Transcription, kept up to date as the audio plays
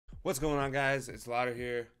What's going on, guys? It's Lauder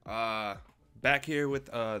here. Back here with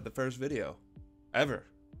the first video ever.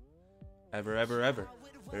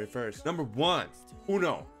 Very first. Number one.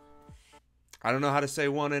 Uno. I don't know how to say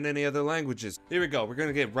one in any other languages. Here we go. We're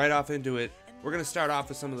gonna get right off into it. We're gonna start off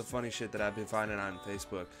with some of the funny shit that I've been finding on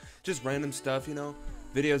Facebook. Just random stuff, you know.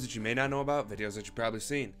 Videos that you may not know about, videos that you've probably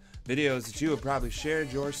seen, videos that you have probably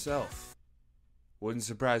shared yourself. Wouldn't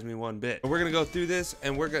surprise me one bit. But we're gonna go through this,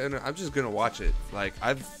 and I'm just gonna watch it. Like,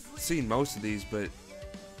 I've seen most of these, but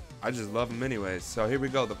I just love them anyways. So here we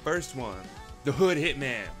go. The first one. The Hood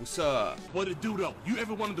Hitman. What's up? What it do though? You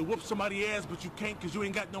ever wanted to whoop somebody's ass but you can't because you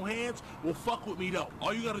ain't got no hands? Well, fuck with me though.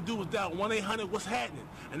 All you gotta do is dial 1-800 HATN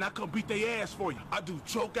and I come beat their ass for you. I do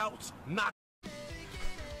chokeouts, knock.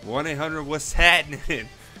 1-800 what's happening?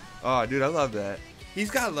 Oh, dude, I love that.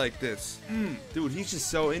 He's got like this. Dude, he's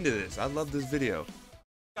just so into this. I love this video.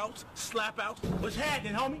 Outs, slap outs. What's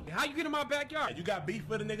happening, homie? How you get in my backyard? You got beef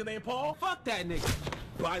with a nigga named Paul? Fuck that nigga.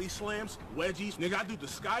 Body slams, wedgies. Nigga, I do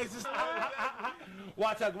disguises.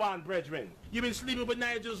 Watch out, one brethren. You been sleeping with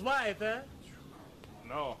Nigel's wife, huh?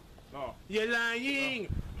 No. You're lying.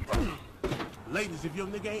 Ladies, if your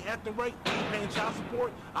nigga ain't acting right, ain't paying child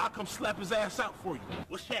support, I'll come slap his ass out for you.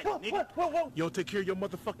 What's that, nigga? Whoa. You don't take care of your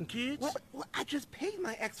motherfucking kids? Well, I just paid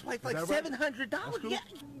my ex-wife like Is that right? $700. Cool. Yeah.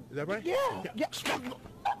 Is that right? Yeah.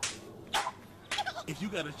 If you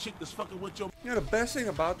got a chick that's fucking with your... You know, the best thing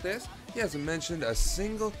about this, he hasn't mentioned a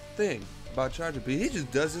single thing about charging people. He just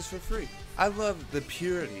does this for free. I love the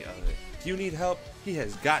purity of it. If you need help, he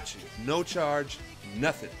has got you. No charge,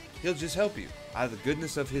 nothing. He'll just help you out of the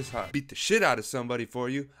goodness of his heart. Beat the shit out of somebody for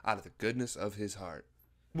you out of the goodness of his heart.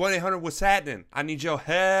 1-800 what's happening? I need your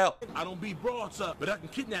help. I don't beat broads up, but I can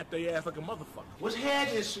kidnap their ass like a motherfucker. What's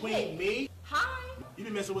happening, sweet me? Hi. You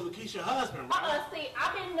been messing with Lakeisha's husband, right? See,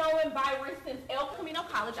 I've been knowing Byron since El Camino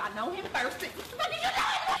College. I know him first. But you know,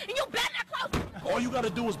 and you better not close. All you gotta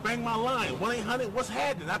do is bang my line. 1-800 what's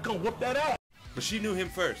happening? I come whoop that ass. But she knew him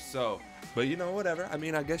first, so. But you know, whatever. I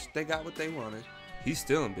mean, I guess they got what they wanted. He's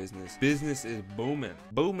still in business. Business is booming.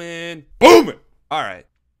 Booming. All right.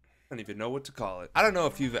 I don't even know what to call it. I don't know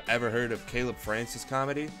if you've ever heard of Caleb Francis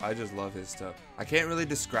comedy. I just love his stuff. I can't really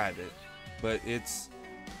describe it, but it's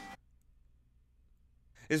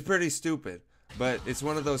pretty stupid. But it's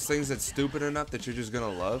one of those things that's stupid enough that you're just gonna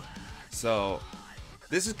love. So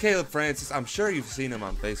this is Caleb Francis. I'm sure you've seen him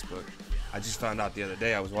on Facebook. I just found out the other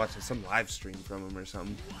day I was watching some live stream from him or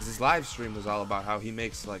something. His live stream was all about how he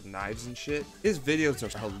makes like knives and shit. His videos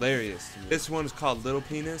are hilarious to me. This one is called Little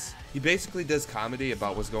Penis. He basically does comedy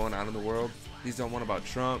about what's going on in the world. He's done one about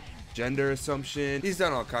Trump, gender assumption. He's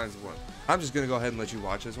done all kinds of ones. I'm just gonna go ahead and let you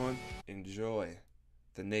watch this one. Enjoy.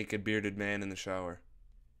 The naked bearded man in the shower.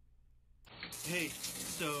 Hey,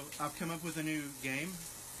 so I've come up with a new game,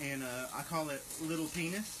 and I call it Little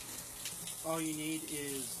Penis. All you need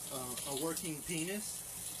is a working penis,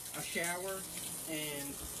 a shower, and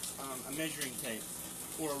a measuring tape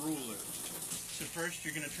or a ruler. So first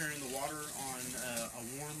you're going to turn the water on a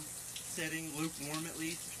warm setting, lukewarm at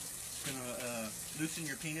least. It's going to loosen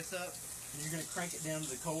your penis up. And you're going to crank it down to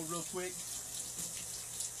the cold real quick.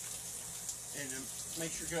 And make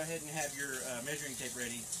sure, go ahead and have your measuring tape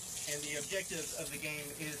ready. And the objective of the game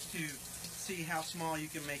is to see how small you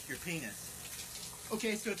can make your penis.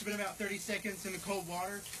 Okay, so it's been about 30 seconds in the cold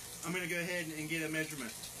water. I'm going to go ahead and get a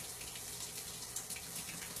measurement.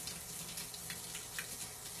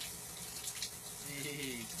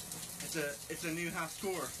 Hey, it's a new high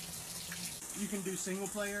score. You can do single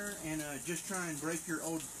player and just try and break your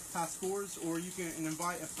old high scores, or you can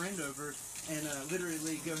invite a friend over and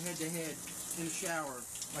literally go head to head in the shower.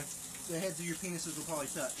 Like the heads of your penises will probably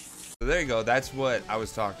touch. So there you go, that's what I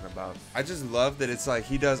was talking about. I just love that it's like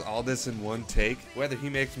he does all this in one take. Whether he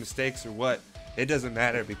makes mistakes or what, it doesn't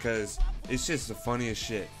matter because it's just the funniest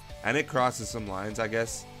shit. And it crosses some lines, I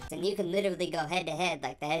guess. And you can literally go head to head,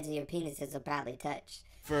 like the heads of your penises will probably touch.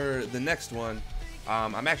 For the next one,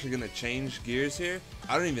 I'm actually gonna change gears here.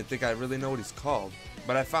 I don't even think I really know what he's called,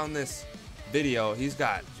 but I found this video. He's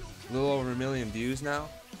got a little over 1 million views now,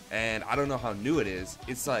 and I don't know how new it is.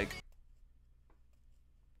 It's like,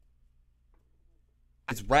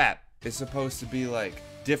 it's rap. It's supposed to be like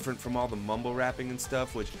different from all the mumble rapping and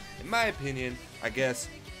stuff, which in my opinion, I guess,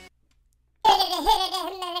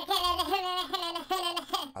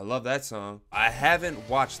 I love that song. I haven't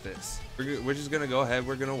watched this. We're just gonna go ahead,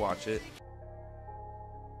 we're gonna watch it.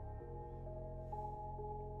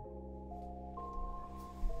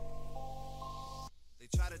 They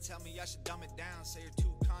try to tell me I should dumb it down, say you're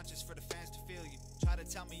too conscious for the fans to feel you. Try to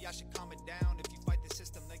tell me I should calm it down, if you fight the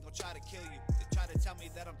system they gon' try to kill you. They try to tell me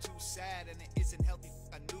that I'm too sad and it isn't healthy,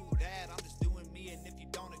 I knew that. I'm just doing me, and if you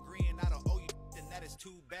don't agree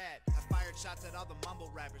Shots at all the mumble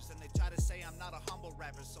rappers, and they try to say I'm not a humble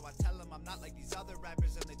rapper. So I tell them I'm not like these other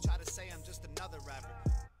rappers, and they try to say I'm just another rapper.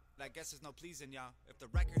 But I guess there's no pleasing y'all. If the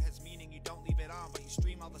record has meaning, you don't leave it on, but you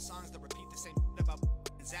stream all the songs that repeat the same about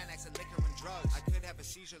Xanax and liquor and drugs. I could have a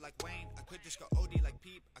seizure like Wayne, I could just go OD like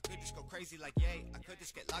Peep, I could just go crazy like Ye, I could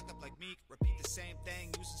just get locked up like Meek, repeat the same thing,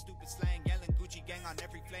 using stupid slang, yelling Gucci gang on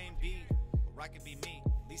every flame beat. Or I could be me,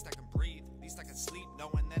 at least I can breathe, at least I can sleep,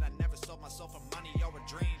 knowing that I never sold my soul for money or a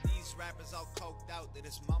dream. These rappers all coked out, they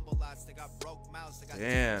just mumble lots, they got broke mouths, they got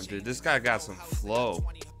damn, dude, this guy got some flow.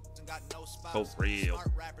 So real.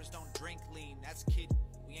 Smart rappers don't drink lean, that's kid,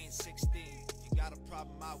 we ain't 16. If you got a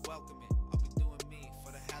problem, I welcome it. I'll be doing me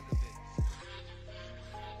for the hell of it.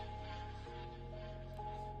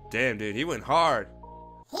 Damn, dude, he went hard.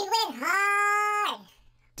 He went hard.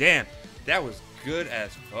 Damn, that was good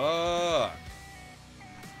as fuck.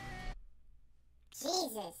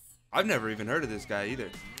 Jesus. I've never even heard of this guy either.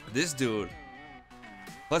 This dude,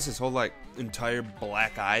 plus his whole like entire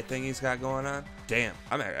black eye thing he's got going on. Damn,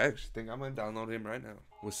 I actually think I'm gonna download him right now.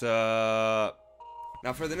 What's up?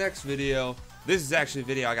 Now for the next video, this is actually a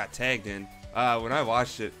video I got tagged in. When I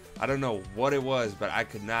watched it, I don't know what it was, but I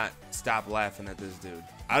could not stop laughing at this dude.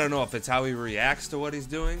 I don't know if it's how he reacts to what he's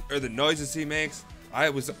doing or the noises he makes. I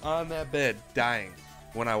was on that bed dying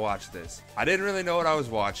when I watched this. I didn't really know what I was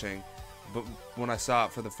watching, but when I saw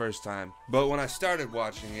it for the first time. But when I started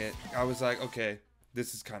watching it, I was like, okay,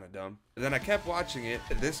 this is kind of dumb. And then I kept watching it.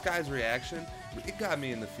 This guy's reaction, it got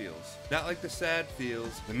me in the feels. Not like the sad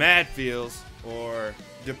feels, the mad feels, or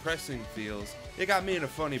depressing feels. It got me in a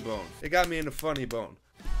funny bone. It got me in a funny bone.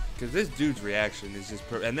 Because this dude's reaction is just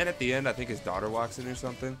and then at the end, I think his daughter walks in or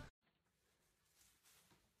something.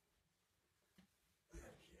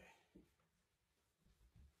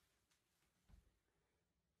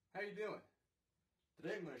 How you doing?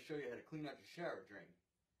 Today I'm going to show you how to clean out your shower drain.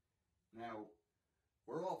 Now,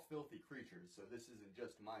 we're all filthy creatures, so this isn't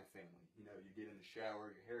just my family. You know, you get in the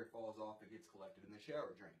shower, your hair falls off, it gets collected in the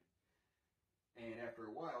shower drain. And after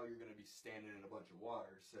a while, you're going to be standing in a bunch of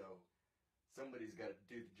water, so somebody's got to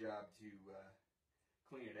do the job to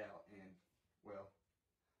clean it out. And, well,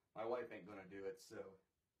 my wife ain't going to do it, so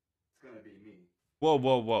it's going to be me. Whoa,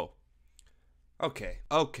 whoa, whoa. Okay.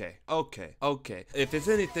 If it's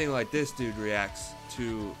anything like this dude reacts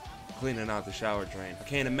to cleaning out the shower drain, I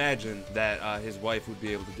can't imagine that his wife would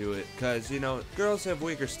be able to do it. Because, you know, girls have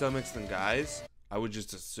weaker stomachs than guys. I would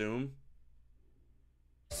just assume.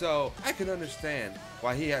 So, I can understand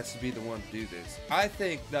why he has to be the one to do this. I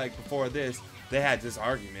think, like, before this, they had this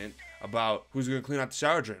argument about who's going to clean out the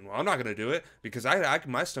shower drain. Well, I'm not going to do it because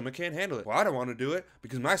my stomach can't handle it. Well, I don't want to do it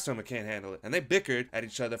because my stomach can't handle it. And they bickered at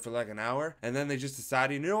each other for like an hour, and then they just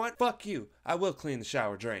decided, you know what? Fuck you. I will clean the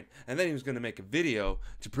shower drain. And then he was going to make a video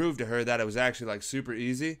to prove to her that it was actually like super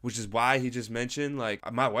easy, which is why he just mentioned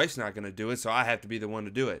like, my wife's not going to do it, so I have to be the one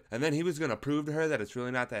to do it. And then he was going to prove to her that it's really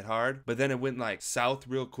not that hard, but then it went like south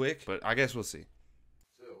real quick, but I guess we'll see.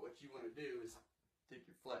 So what you want to do is take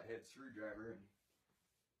your flathead screwdriver and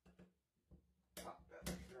pop that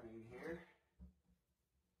drain here.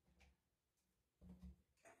 And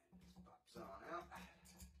just pops on out.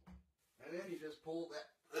 And then you just pull that.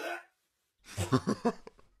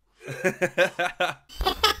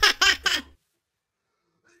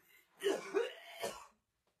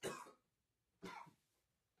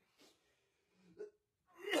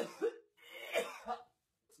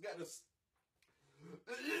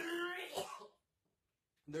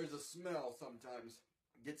 There's a smell sometimes.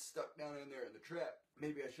 Gets stuck down in there in the trap.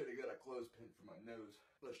 Maybe I should have got a clothespin for my nose.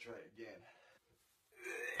 Let's try it again.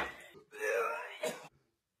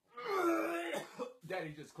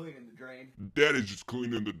 Daddy's just cleaning the drain. Daddy's just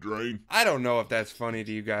cleaning the drain. I don't know if that's funny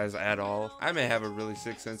to you guys at all. I may have a really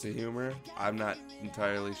sick sense of humor. I'm not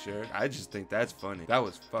entirely sure. I just think that's funny. That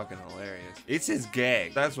was fucking hilarious. It's his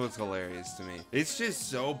gag. That's what's hilarious to me. It's just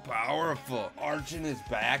so powerful. Arching his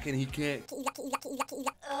back and he can't.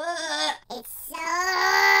 It's so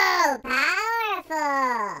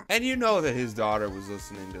powerful. And you know that his daughter was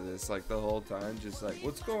listening to this like the whole time. Just like,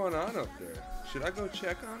 what's going on up there? Should I go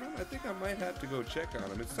check on him? I think I might have to go check on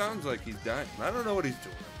him. It sounds like he's dying. I don't know what he's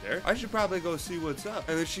doing up there. I should probably go see what's up.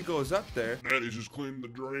 And then she goes up there. Daddy's just cleaning the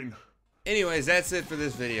drain. Anyways, that's it for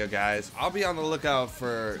this video, guys. I'll be on the lookout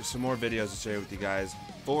for some more videos to share with you guys,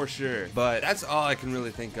 for sure. But that's all I can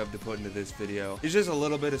really think of to put into this video. It's just a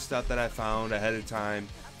little bit of stuff that I found ahead of time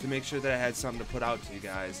to make sure that I had something to put out to you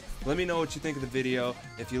guys. Let me know what you think of the video.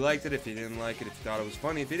 If you liked it, if you didn't like it, if you thought it was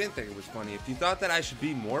funny, if you didn't think it was funny, if you thought that I should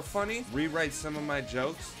be more funny, rewrite some of my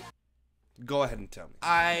jokes, go ahead and tell me.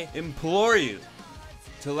 I implore you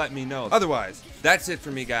to let me know. Otherwise, that's it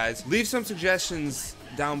for me, guys. Leave some suggestions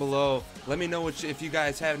down below. Let me know if you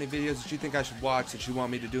guys have any videos that you think I should watch, that you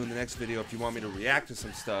want me to do in the next video, if you want me to react to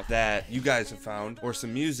some stuff that you guys have found, or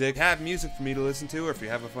some music. Have music for me to listen to, or if you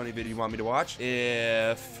have a funny video you want me to watch.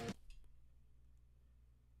 If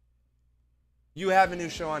you have a new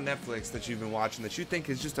show on Netflix that you've been watching that you think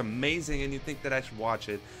is just amazing and you think that I should watch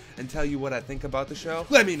it and tell you what I think about the show,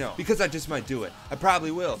 let me know, because I just might do it. I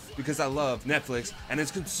probably will, because I love Netflix and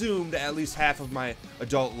it's consumed at least half of my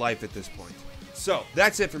adult life at this point. So,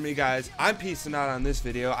 that's it for me, guys. I'm peacing out on this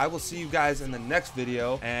video. I will see you guys in the next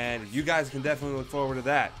video, and you guys can definitely look forward to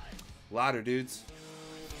that. Later, dudes.